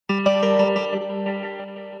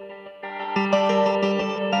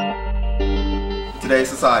today's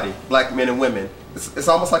society, black men and women, it's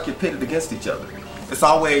almost like you're pitted against each other. It's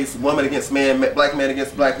always woman against man, black man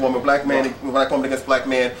against black woman, black woman against black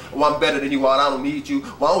man. Well, I'm better than you, well, I don't need you.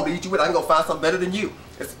 Well, I don't need you, but I can go find something better than you.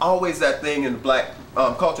 It's always that thing in the black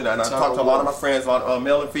culture now. And I talk to a lot of my friends,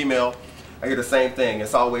 male and female, I hear the same thing.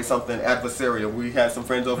 It's always something adversarial. We had some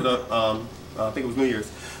friends over the, I think it was New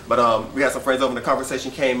Year's, but we had some friends over and the conversation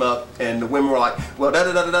came up and the women were like, well,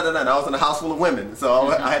 da-da-da-da-da-da, and I was in a house full of women, so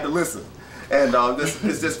I had to listen. And this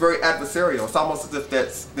is just very adversarial. It's almost as if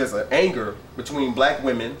there's an anger between black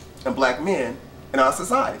women and black men in our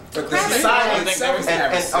society. But the society itself,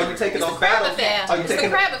 and are you taking those battles? Are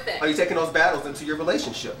you taking those battles into your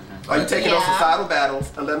relationship? Are you taking those societal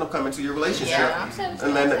battles and letting them come into your relationship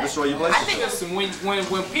and letting that destroy your relationship? I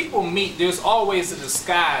think when people meet, there's always a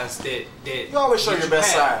disguise that you always show your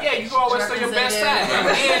best side. Yeah, you always show your best side.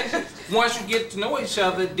 And then once you get to know each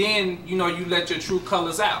other, then you let your true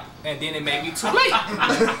colors out, and then it may be too late.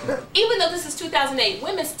 Even though this is 2008,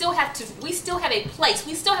 women still have to. We still have a place.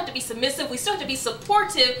 We still have to be submissive. We still have to be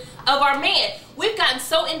supportive of our man. We've gotten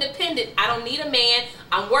so independent. I don't need a man.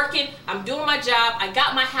 I'm working. I'm doing my job. I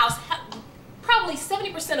got my house. Probably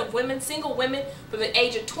 70% of women, single women, from the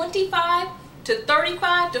age of 25 to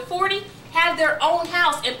 35 to 40. Have their own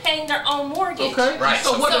house and paying their own mortgage. Okay. Right.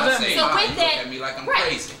 So what does that mean? So with that, look at me like I'm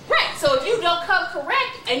crazy. Right. So if you don't come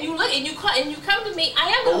correct and you look and you come to me, I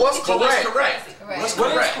am going to look at you what's like correct? What's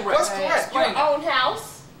correct? What's correct? Your own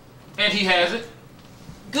house. And he has it.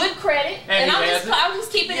 Good credit. And I'm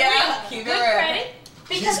just keeping it real. Good credit.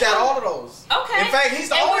 He's got all of those. Okay. In fact, he's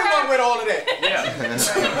the only one with all of that.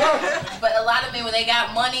 Yeah. But a lot of men, when they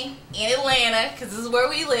got money in Atlanta, because this is where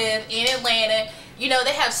we live, in Atlanta,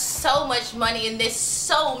 they have so much money and there's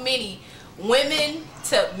so many women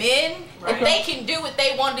to men. If they can do what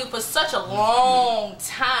they want to do for such a long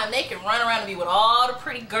time, they can run around and be with all the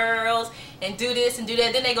pretty girls and do this and do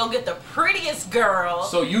that. Then they go get the prettiest girl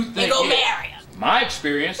and go marry her. My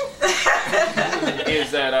experience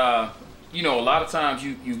is that a lot of times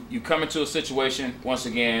you come into a situation, once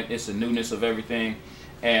again, it's the newness of everything,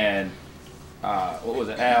 and what was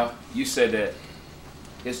it, Al? You said that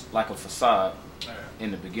it's like a facade in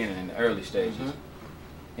the beginning, in the early stages.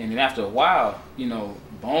 And then after a while,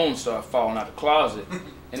 bones start falling out the closet,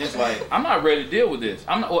 and it's like, I'm not ready to deal with this.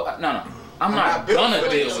 I'm not gonna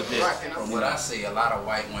deal with this. From what I see, a lot of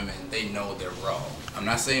white women, they know they're wrong. I'm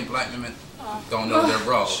not saying black women don't know they're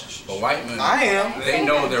wrong, but white women, they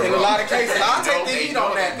know they're wrong. In a lot of cases, I'll take the heat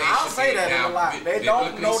on that. I'll say that in a lot. They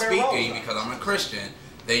don't know they're wrong. Because I'm a Christian,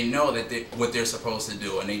 they know that what they're supposed to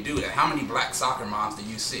do, and they do that. How many black soccer moms do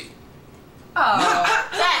you see?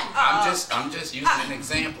 I'm just using an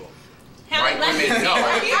example. White women know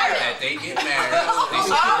that they get married, they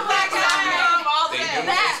do what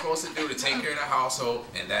they're supposed to do to take care of the household,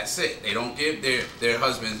 and that's it. They don't give their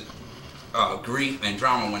husbands grief and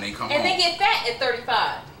drama when they come home. And they get fat at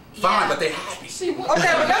 35. Fine, but they're happy. Okay, but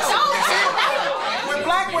that's with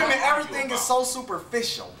black women, everything is so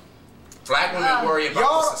superficial. Black women worry about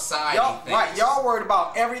what society thinks. Y'all worried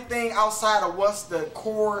about everything outside of what's the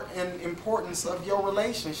core and importance of your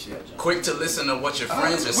relationship. Quick to listen to what your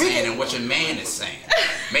friends are saying and what your man is saying.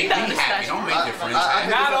 Make me happy. Don't make your friends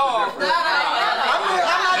happy. Not all.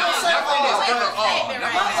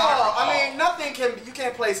 I mean, nothing can. You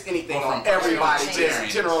can't place anything on everybody. Just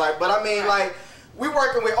general, but I mean, we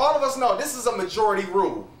working with all of us know this is a majority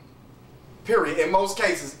rule. Period. In most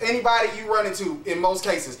cases, anybody you run into, in most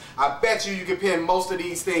cases, I bet you can pin most of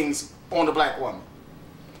these things on the black woman.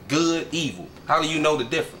 Good, evil. How do you know the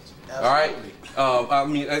difference? Absolutely. All right. I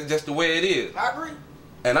mean, that's just the way it is. I agree.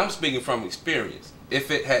 And I'm speaking from experience. If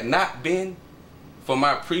it had not been for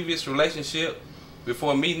my previous relationship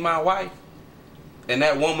before meeting my wife, and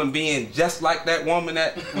that woman being just like that woman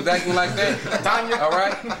that was acting like that, Tanya. all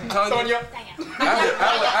right, Tanya.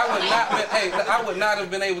 I would not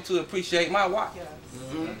have been able to appreciate my wife.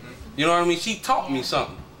 You know what I mean? She taught me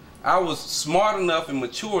something. I was smart enough and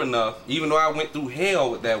mature enough, even though I went through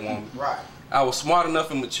hell with that woman. Right. I was smart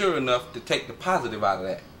enough and mature enough to take the positive out of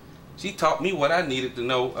that. She taught me what I needed to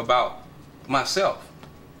know about myself.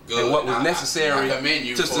 Good. And what was necessary to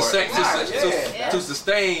to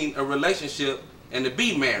sustain a relationship and to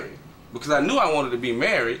be married. Because I knew I wanted to be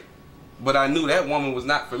married, but I knew that woman was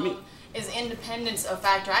not for me. Is independence a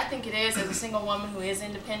factor? I think it is. As a single woman who is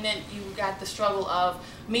independent, you got the struggle of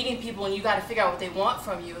meeting people and you got to figure out what they want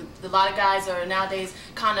from you. A lot of guys are nowadays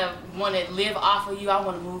kind of want to live off of you. I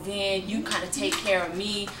want to move in. You kind of take care of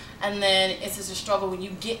me. And then it's just a struggle when you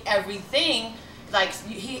get everything. Like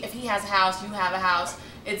if he has a house, you have a house.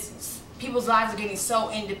 It's people's lives are getting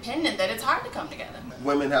so independent that it's hard to come together.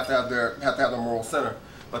 Women have to have their moral center.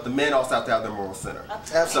 but the men also have to have their moral center.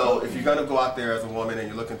 So if you're gonna go out there as a woman and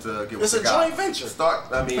you're looking to get with it's a guy, joint venture.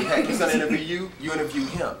 Heck, he's gonna interview you, you interview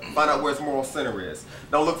him. Find out where his moral center is.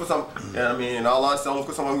 Don't look for some, in all honesty, don't look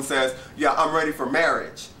for someone who says, yeah, I'm ready for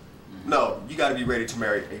marriage. No, you gotta be ready to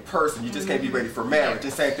marry a person. You just can't be ready for marriage. The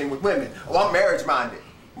same thing with women. Oh, I'm marriage minded.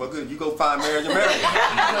 Well, good, you go find marriage and marry. You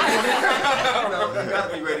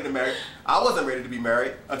gotta be ready to marry. I wasn't ready to be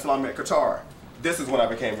married until I met Qatar. This is when I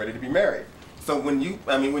became ready to be married. So when you're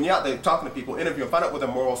out there talking to people, interviewing, find out what their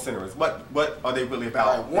moral center is. What are they really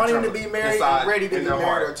about? Wanting to be married and ready to be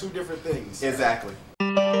married are two different things. Exactly.